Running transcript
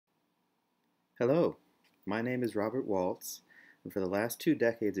Hello, my name is Robert Waltz, and for the last 2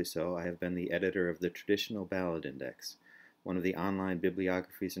 decades or so I have been the editor of the Traditional Ballad Index, one of the online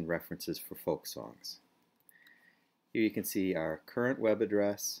bibliographies and references for folk songs. Here you can see our current web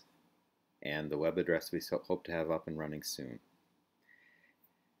address and the web address we hope to have up and running soon.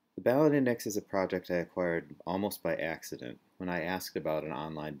 The Ballad Index is a project I acquired almost by accident. When I asked about an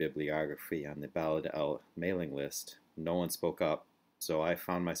online bibliography on the Ballad mailing list, no one spoke up, so I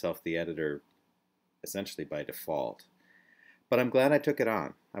found myself the editor essentially by default. But I'm glad I took it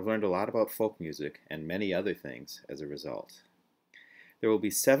on. I've learned a lot about folk music and many other things as a result. There will be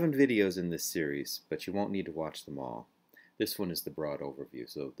 7 videos in this series, but you won't need to watch them all. This one is the broad overview,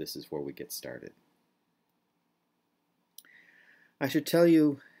 so this is where we get started. I should tell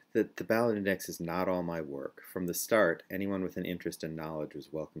you that the Ballad Index is not all my work. From the start, anyone with an interest and knowledge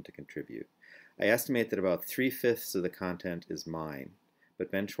was welcome to contribute. I estimate that about 3/5 of the content is mine, but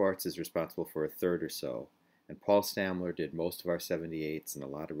Ben Schwartz is responsible for 1/3 or so, and Paul Stamler did most of our 78s and a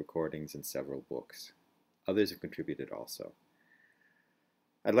lot of recordings and several books. Others have contributed also.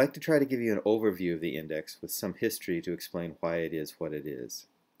 I'd like to try to give you an overview of the index with some history to explain why it is what it is.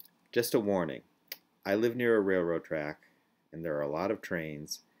 Just a warning, I live near a railroad track, and there are a lot of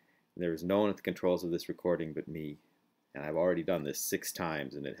trains, and there is no one at the controls of this recording but me, and I've already done this 6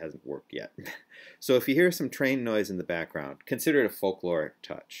 times and it hasn't worked yet. So if you hear some train noise in the background, consider it a folkloric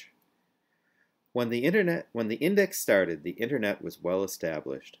touch. When the index started, the internet was well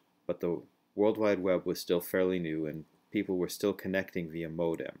established, but the World Wide Web was still fairly new and people were still connecting via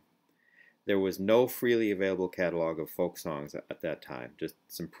modem. There was no freely available catalog of folk songs at that time, just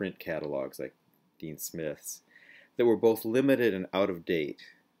some print catalogs like Dean Smith's, that were both limited and out of date.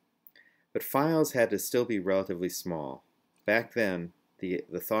 But files had to still be relatively small. Back then, the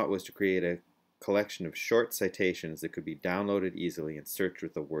thought was to create a collection of short citations that could be downloaded easily and searched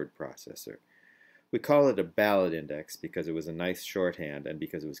with a word processor. We call it a ballad index because it was a nice shorthand and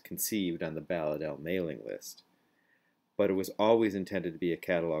because it was conceived on the Ballad mailing list. But it was always intended to be a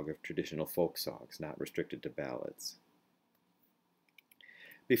catalog of traditional folk songs, not restricted to ballads.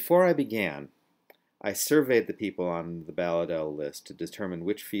 Before I began, I surveyed the people on the Ballad list to determine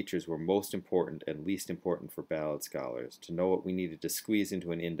which features were most important and least important for ballad scholars, to know what we needed to squeeze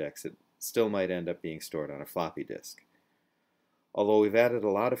into an index that still might end up being stored on a floppy disk. Although we've added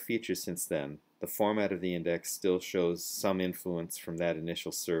a lot of features since then, the format of the index still shows some influence from that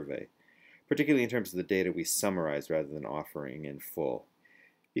initial survey, particularly in terms of the data we summarize rather than offering in full.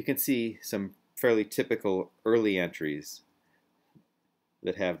 You can see some fairly typical early entries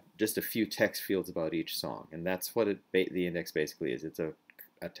that have just a few text fields about each song, and that's what the index basically is. It's a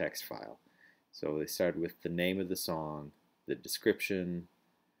text file. So they start with the name of the song, the description,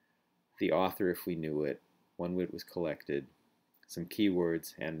 the author if we knew it, when it was collected, some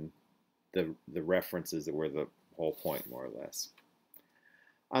keywords, and the references that were the whole point, more or less.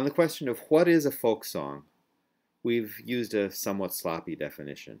 On the question of what is a folk song, we've used a somewhat sloppy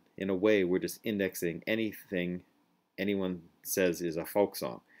definition. In a way, we're just indexing anything anyone says is a folk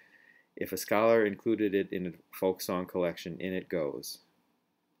song. If a scholar included it in a folk song collection, in it goes.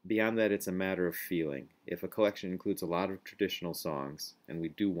 Beyond that, it's a matter of feeling. If a collection includes a lot of traditional songs, and we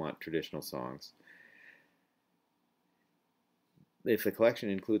do want traditional songs, if the collection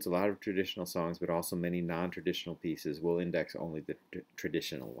includes a lot of traditional songs but also many non-traditional pieces, we'll index only the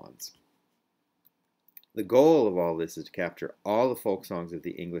traditional ones. The goal of all this is to capture all the folk songs of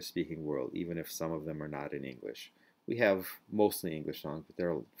the English-speaking world, even if some of them are not in English. We have mostly English songs, but there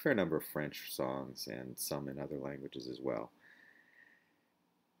are a fair number of French songs and some in other languages as well.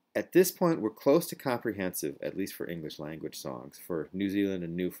 At this point, we're close to comprehensive, at least for English language songs, for New Zealand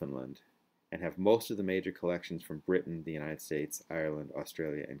and Newfoundland, and have most of the major collections from Britain, the United States, Ireland,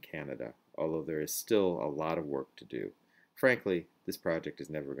 Australia, and Canada, although there is still a lot of work to do. Frankly, this project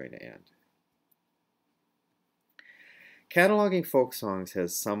is never going to end. Cataloging folk songs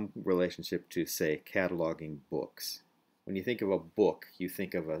has some relationship to, say, cataloging books. When you think of a book, you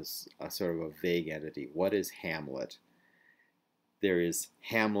think of a sort of a vague entity. What is Hamlet? There is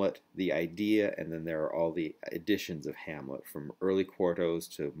Hamlet, the idea, and then there are all the editions of Hamlet, from early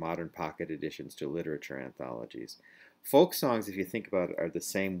quartos to modern pocket editions to literature anthologies. Folk songs, if you think about it, are the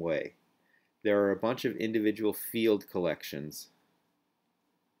same way. There are a bunch of individual field collections,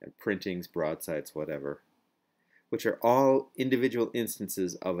 and printings, broadsides, whatever, which are all individual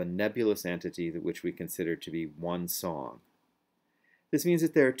instances of a nebulous entity which we consider to be one song. This means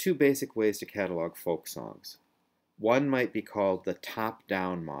that there are 2 basic ways to catalog folk songs. One might be called the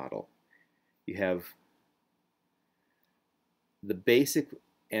top-down model. You have the basic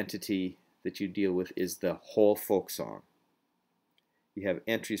entity that you deal with is the whole folk song. you have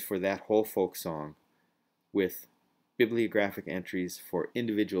entries for that whole folk song with bibliographic entries for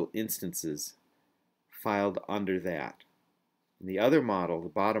individual instances filed under that. In the other model, the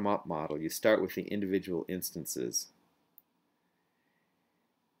bottom-up model, you start with the individual instances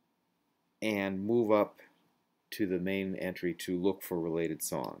and move up to the main entry to look for related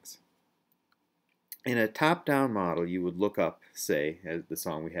songs. In a top-down model, you would look up, say, as the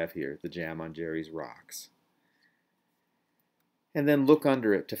song we have here, The Jam on Jerry's Rocks, and then look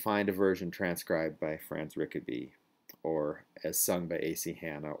under it to find a version transcribed by Franz Rickaby, or as sung by A.C.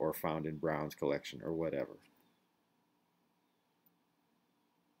 Hanna, or found in Brown's collection, or whatever.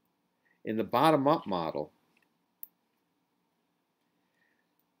 In the bottom-up model,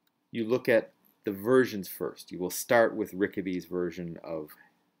 you look at the versions first. You will start with Rickaby's version of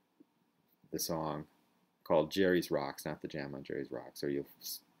the song called Jerry's Rocks, not The Jam on Jerry's Rocks, or you'll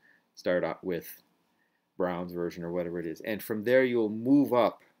start out with Brown's version or whatever it is. And from there you'll move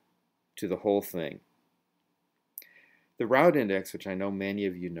up to the whole thing. The route index, which I know many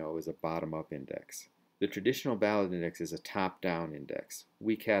of you know, is a bottom-up index. The traditional ballad index is a top-down index.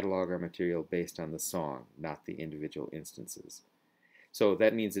 We catalog our material based on the song, not the individual instances. So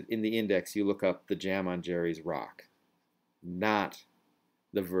that means that in the index you look up The Jam on Jerry's Rock, not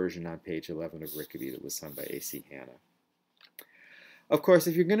the version on page 11 of Rickaby that was sung by A.C. Hanna. Of course,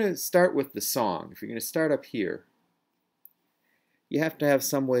 if you're going to start with the song, if you're going to start up here, you have to have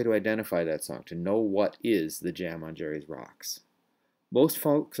some way to identify that song, to know what is The Jam on Jerry's Rocks. Most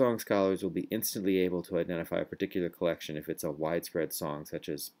folk song scholars will be instantly able to identify a particular collection if it's a widespread song, such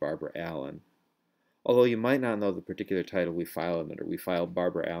as Barbara Allen. Although you might not know the particular title we file it under. We filed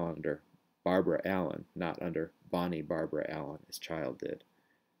Barbara Allen under Barbara Allen, not under Bonnie Barbara Allen, as Child did.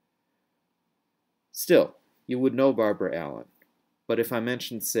 Still, you would know Barbara Allen. But if I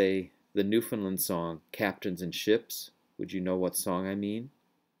mentioned, say, the Newfoundland song, Captains and Ships, would you know what song I mean?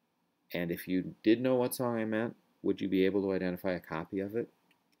 And if you did know what song I meant, would you be able to identify a copy of it?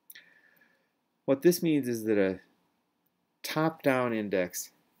 What this means is that a top-down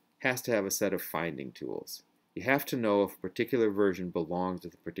index has to have a set of finding tools. You have to know if a particular version belongs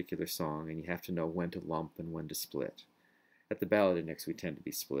with a particular song, and you have to know when to lump and when to split. At the ballad index, we tend to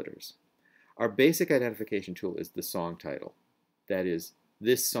be splitters. Our basic identification tool is the song title. That is,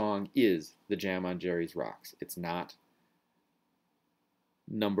 this song is The Jam on Jerry's Rocks. It's not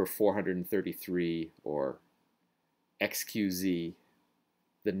number 433 or XQZ.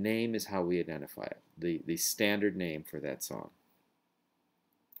 The name is how we identify it, the standard name for that song.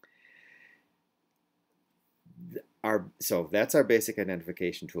 So that's our basic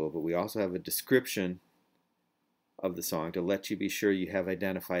identification tool, but we also have a description of the song to let you be sure you have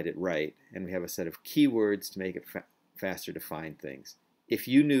identified it right, and we have a set of keywords to make it faster to find things. If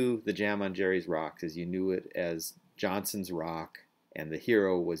you knew The Jam on Jerry's Rocks as you knew it as Johnson's Rock, and the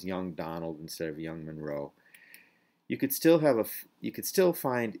hero was young Donald instead of young Monroe, you could still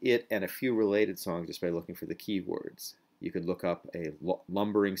find it and a few related songs just by looking for the keywords. You could look up a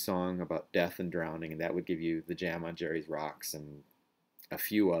lumbering song about death and drowning, and that would give you The Jam on Jerry's Rocks and a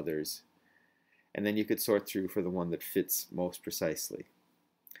few others. And then you could sort through for the one that fits most precisely.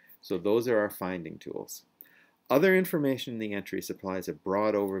 So those are our finding tools. Other information in the entry supplies a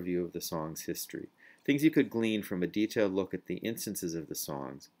broad overview of the song's history, things you could glean from a detailed look at the instances of the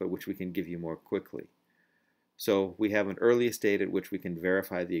songs, but which we can give you more quickly. So we have an earliest date at which we can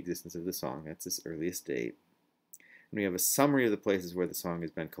verify the existence of the song. That's this earliest date. And we have a summary of the places where the song has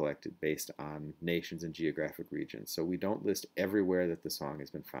been collected based on nations and geographic regions. So we don't list everywhere that the song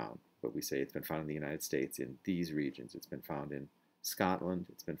has been found, but we say it's been found in the United States in these regions. It's been found in Scotland.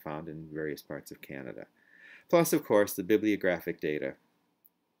 It's been found in various parts of Canada. Plus, of course, the bibliographic data,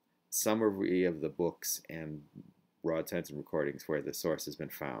 summary of the books and broadsides and recordings where the source has been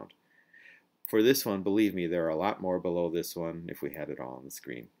found. For this one, believe me, there are a lot more below this one if we had it all on the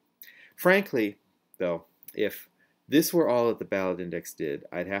screen. Frankly, though, if this were all that the Ballad Index did,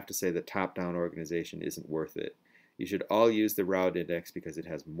 I'd have to say that top-down organization isn't worth it. You should all use the Route Index because it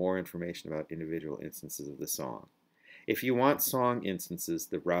has more information about individual instances of the song. If you want song instances,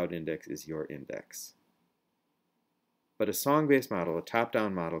 the Route Index is your index. But a song-based model, a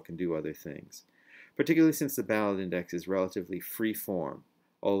top-down model, can do other things, particularly since the Ballad Index is relatively free-form,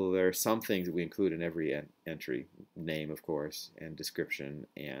 although there are some things that we include in every entry, name, of course, and description,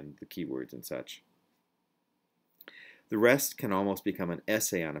 and the keywords and such. The rest can almost become an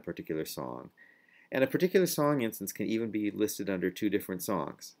essay on a particular song, and a particular song instance can even be listed under two different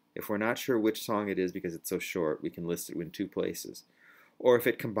songs. If we're not sure which song it is because it's so short, we can list it in two places. Or if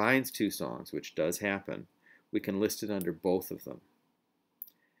it combines two songs, which does happen, we can list it under both of them.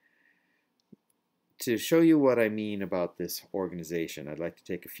 To show you what I mean about this organization, I'd like to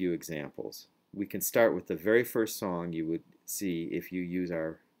take a few examples. We can start with the very first song you would see if you use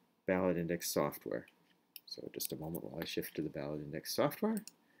our Ballad Index software. So just a moment while I shift to the Ballad Index software.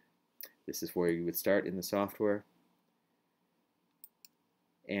 This is where you would start in the software.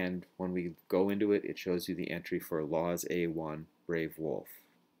 And when we go into it, it shows you the entry for Laws A1, Brave Wolf.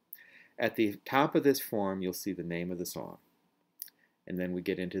 At the top of this form, you'll see the name of the song. And then we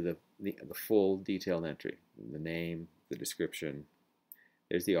get into the full detailed entry, the name, the description.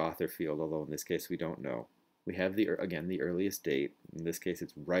 There's the author field, although in this case we don't know. We have, again, the earliest date. In this case,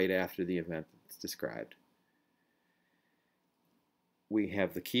 it's right after the event that's described. We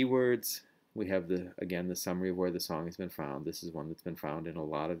have the keywords. We have, again, the summary of where the song has been found. This is one that's been found in a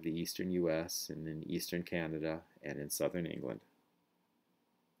lot of the eastern U.S. and in eastern Canada and in southern England.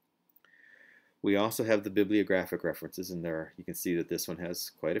 We also have the bibliographic references, and you can see that this one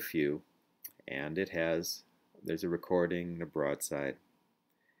has quite a few, and there's a recording, a broadside.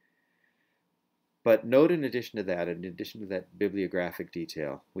 But note in addition to that bibliographic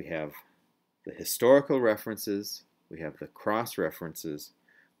detail, we have the historical references, we have the cross-references,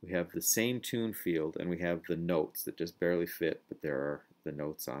 we have the same tune field, and we have the notes that just barely fit, but the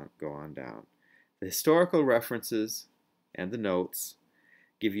notes go on down. The historical references and the notes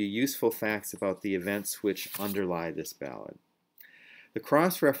give you useful facts about the events which underlie this ballad. The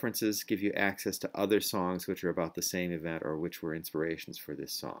cross-references give you access to other songs which are about the same event or which were inspirations for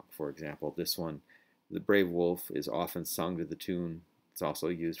this song. For example, this one, The Brave Wolf, is often sung to the tune. It's also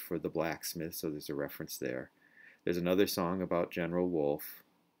used for The Blacksmith, so there's a reference there. There's another song about General Wolfe.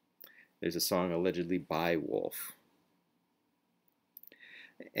 There's a song allegedly by Wolfe.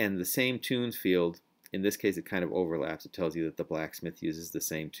 And the same tunes field, in this case it kind of overlaps. It tells you that The Blacksmith uses the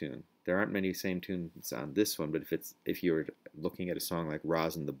same tune. There aren't many same tunes on this one, but if you're looking at a song like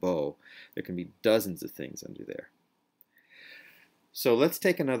Rosin the Bow, there can be dozens of things under there. So let's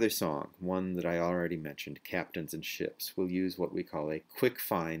take another song, one that I already mentioned, Captains and Ships. We'll use what we call a quick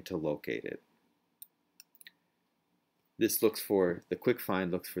find to locate it. The quick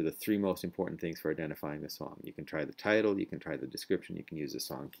find looks for the three most important things for identifying the song. You can try the title, you can try the description, you can use the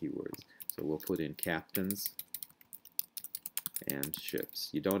song keywords. So we'll put in Captains and Ships.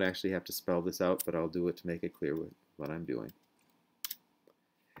 You don't actually have to spell this out, but I'll do it to make it clear what I'm doing.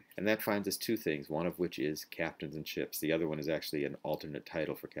 And that finds us two things, one of which is Captains and Ships. The other one is actually an alternate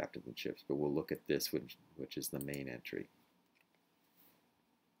title for Captains and Ships, but we'll look at this, which is the main entry.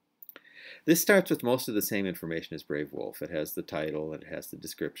 This starts with most of the same information as Brave Wolf. It has the title, it has the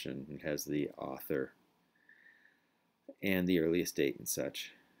description, it has the author, and the earliest date and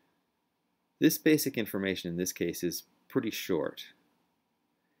such. This basic information in this case is pretty short.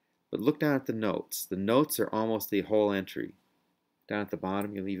 But look down at the notes. The notes are almost the whole entry. Down at the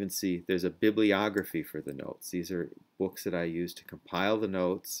bottom you'll even see there's a bibliography for the notes. These are books that I use to compile the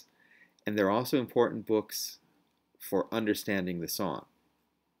notes, and they're also important books for understanding the song.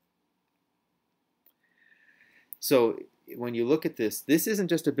 So when you look at this isn't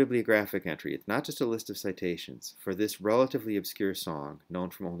just a bibliographic entry. It's not just a list of citations. For this relatively obscure song,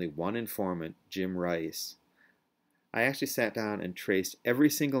 known from only one informant, Jim Rice, I actually sat down and traced every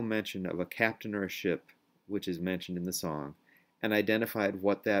single mention of a captain or a ship which is mentioned in the song and identified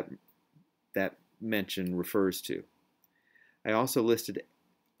what that mention refers to. I also listed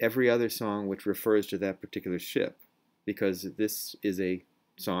every other song which refers to that particular ship, because this is a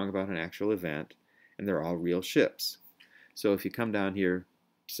song about an actual event, and they're all real ships. So if you come down here,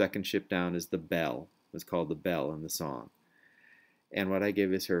 second ship down is the Belle. It's called the Belle in the song. And what I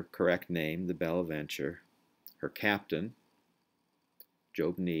give is her correct name, the Belle Venture, her captain,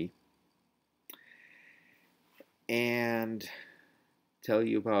 Job Nee, and tell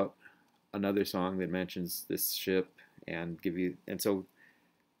you about another song that mentions this ship, and so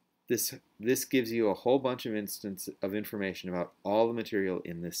this gives you a whole bunch of information about all the material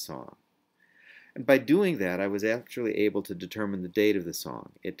in this song. And by doing that, I was actually able to determine the date of the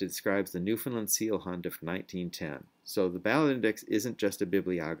song. It describes the Newfoundland seal hunt of 1910. So the Ballad Index isn't just a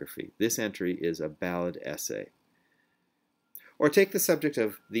bibliography. This entry is a ballad essay. Or take the subject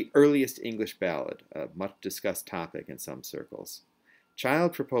of the earliest English ballad, a much discussed topic in some circles.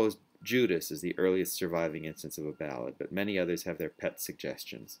 Child proposed Judas as the earliest surviving instance of a ballad, but many others have their pet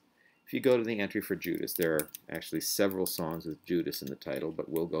suggestions. If you go to the entry for Judas, there are actually several songs with Judas in the title, but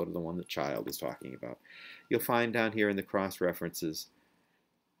we'll go to the one that Child is talking about. You'll find down here in the cross-references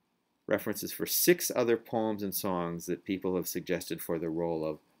references for 6 other poems and songs that people have suggested for the role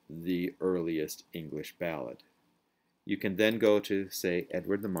of the earliest English ballad. You can then go to, say,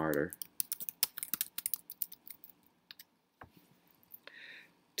 Edward the Martyr.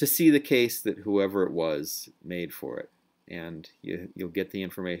 to see the case that whoever it was made for it. And you'll get the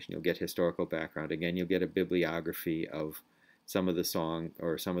information, you'll get historical background. Again, you'll get a bibliography of some of the song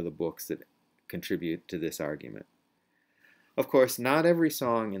or some of the books that contribute to this argument. Of course, not every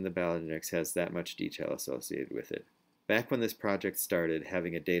song in the Ballad Index has that much detail associated with it. Back when this project started,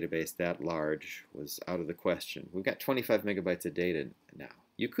 having a database that large was out of the question. We've got 25 megabytes of data now.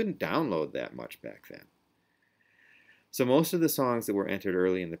 You couldn't download that much back then. So most of the songs that were entered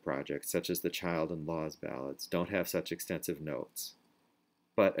early in the project, such as the Child and Laws ballads, don't have such extensive notes.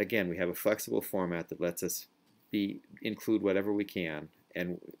 But again, we have a flexible format that lets us include whatever we can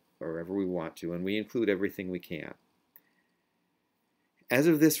and wherever we want to, and we include everything we can. As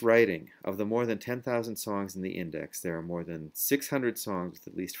of this writing, of the more than 10,000 songs in the index, there are more than 600 songs with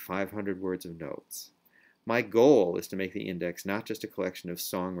at least 500 words of notes. My goal is to make the index not just a collection of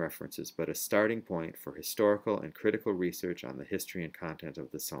song references, but a starting point for historical and critical research on the history and content of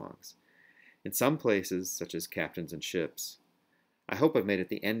the songs. In some places, such as Captains and Ships, I hope I've made it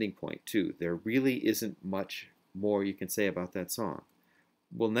the ending point too. There really isn't much more you can say about that song.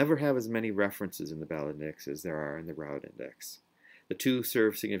 We'll never have as many references in the Ballad Index as there are in the Route Index. The two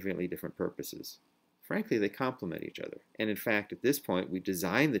serve significantly different purposes. Frankly, they complement each other. And in fact, at this point, we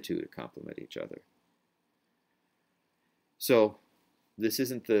designed the two to complement each other. So, this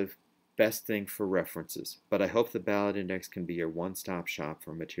isn't the best thing for references, but I hope the Ballad Index can be your one-stop shop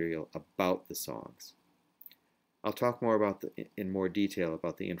for material about the songs. I'll talk more in more detail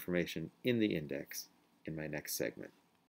about the information in the index in my next segment.